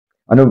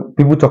I know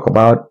people talk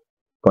about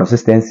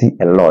consistency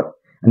a lot.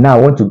 And now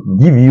I want to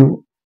give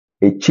you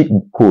a cheat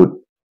code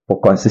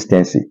for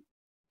consistency.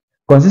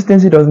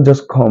 Consistency doesn't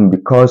just come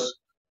because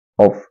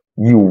of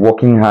you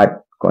working hard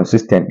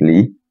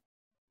consistently.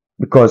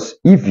 Because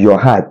if your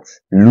heart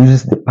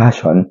loses the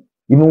passion,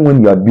 even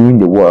when you are doing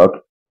the work,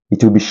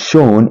 it will be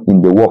shown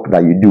in the work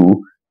that you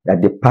do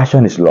that the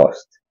passion is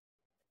lost.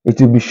 It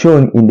will be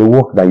shown in the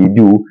work that you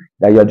do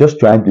that you're just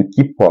trying to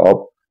keep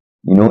up,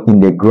 in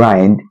the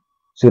grind,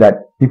 so that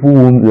people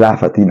won't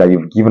laugh at you that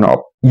you've given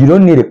up. You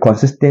don't need a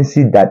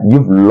consistency that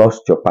you've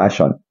lost your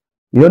passion.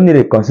 You don't need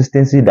a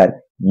consistency that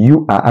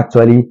you are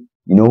actually,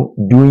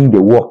 doing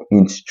the work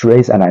in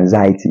stress and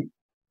anxiety.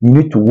 You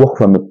need to work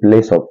from a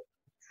place of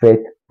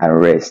faith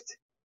and rest.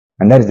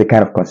 And that is the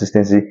kind of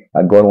consistency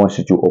that God wants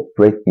you to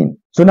operate in.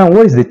 So now,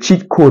 what is the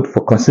cheat code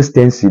for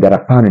consistency that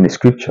I found in the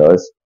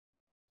scriptures?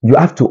 You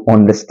have to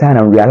understand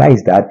and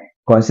realize that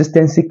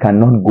consistency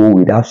cannot go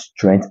without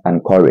strength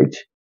and courage.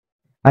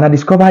 And I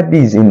discovered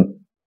this in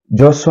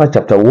Joshua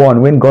chapter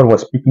 1 when God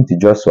was speaking to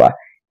Joshua.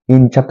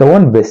 In chapter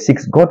 1 verse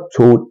 6, God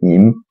told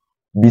him,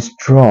 be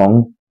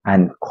strong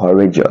and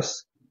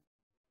courageous.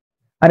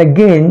 And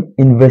again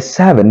in verse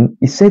 7,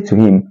 he said to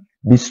him,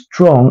 be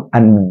strong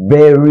and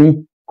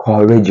very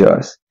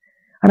courageous.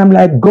 And I'm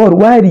like, God,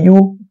 why do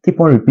you keep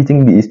on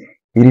repeating this?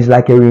 It is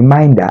like a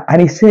reminder.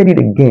 And he said it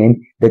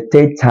again the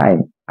third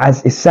time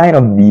as a sign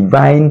of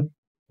divine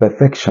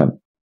perfection.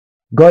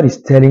 God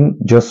is telling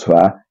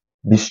Joshua,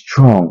 be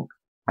strong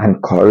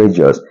and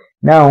courageous.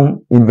 Now,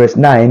 in verse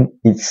 9,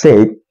 it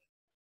said,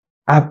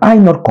 have I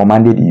not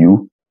commanded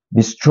you?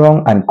 Be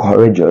strong and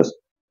courageous.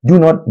 Do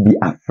not be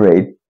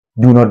afraid.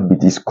 Do not be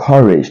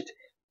discouraged.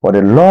 For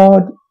the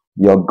Lord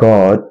your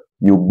God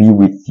will be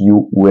with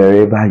you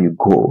wherever you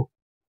go.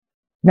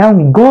 Now,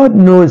 God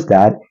knows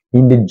that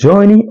in the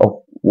journey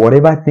of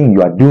whatever thing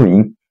you are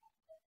doing,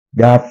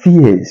 there are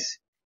fears,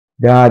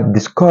 there are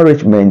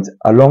discouragements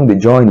along the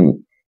journey,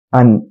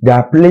 and there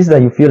are places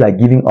that you feel like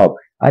giving up.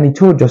 And he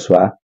told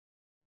Joshua,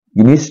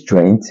 you need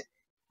strength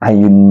and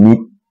you need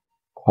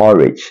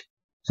courage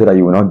so that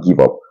you will not give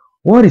up.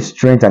 What is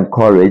strength and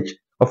courage?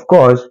 Of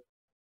course,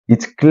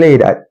 it's clear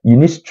that you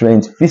need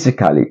strength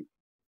physically,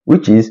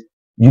 which is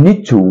you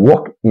need to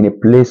walk in a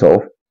place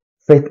of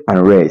faith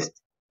and rest,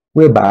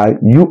 whereby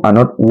you are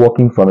not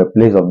walking from a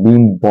place of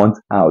being burnt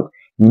out.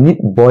 You need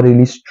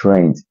bodily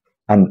strength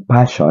and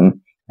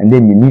passion, and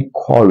then you need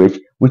courage,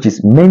 which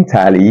is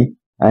mentally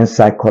and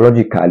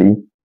psychologically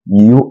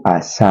you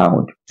are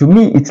sound. To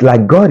me, it's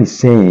like God is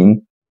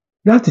saying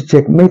you have to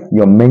checkmate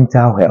your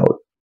mental health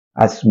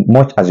as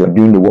much as you're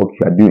doing the work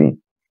you are doing.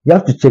 You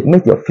have to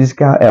checkmate your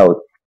physical health.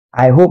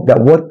 I hope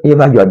that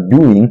whatever you are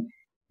doing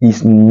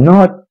is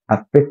not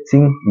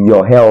affecting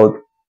your health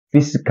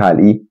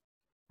physically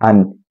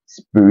and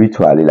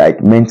spiritually,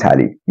 like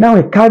mentally. Now,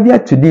 a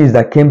caveat to this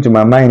that came to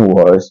my mind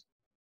was,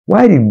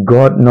 why did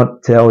God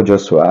not tell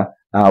Joshua,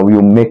 I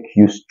will make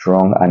you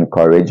strong and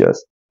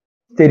courageous?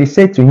 Instead, he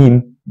said to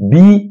him,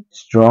 be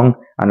strong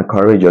and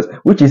courageous,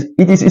 which is,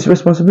 it is his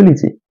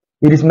responsibility.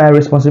 It is my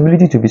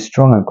responsibility to be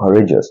strong and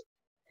courageous.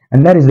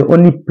 And that is the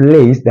only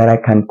place that I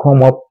can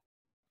come up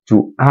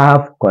to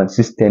have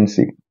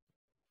consistency.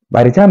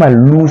 By the time I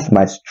lose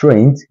my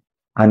strength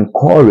and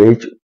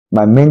courage,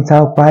 my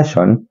mental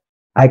passion,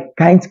 I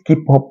can't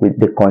keep up with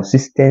the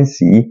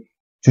consistency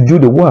to do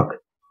the work.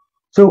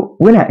 So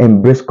when I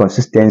embrace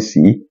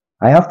consistency,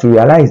 I have to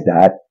realize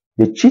that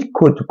the cheat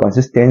code to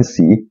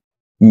consistency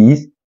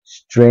is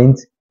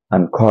strength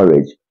and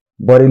courage.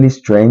 Bodily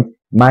strength,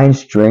 mind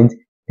strength,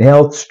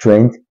 health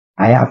strength.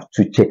 I have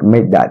to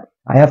checkmate that.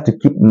 I have to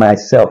keep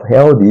myself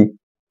healthy.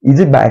 Is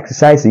it by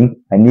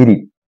exercising? I need it.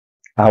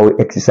 I will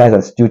exercise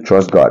and still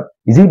trust God.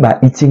 Is it by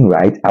eating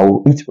right? I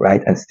will eat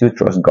right and still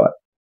trust God.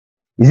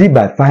 Is it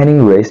by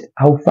finding rest?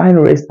 I will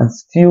find rest and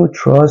still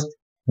trust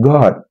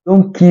God.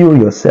 Don't kill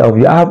yourself.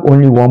 You have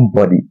only one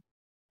body.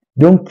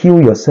 Don't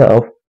kill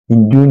yourself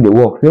in doing the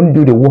work. Don't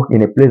do the work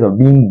in a place of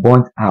being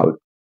burnt out,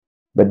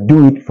 but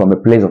do it from a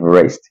place of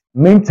rest.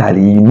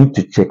 Mentally, you need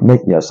to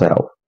checkmate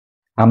yourself.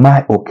 Am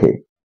I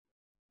okay?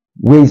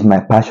 Where is my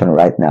passion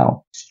right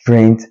now?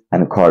 Strength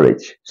and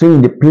courage. So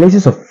in the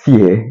places of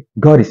fear,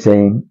 God is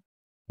saying,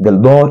 the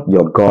Lord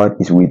your God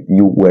is with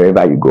you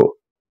wherever you go.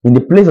 In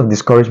the place of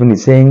discouragement,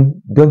 He's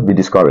saying, don't be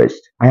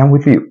discouraged. I am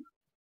with you.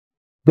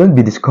 Don't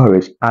be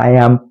discouraged. I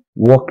am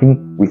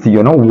walking with you.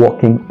 You're not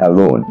walking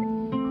alone.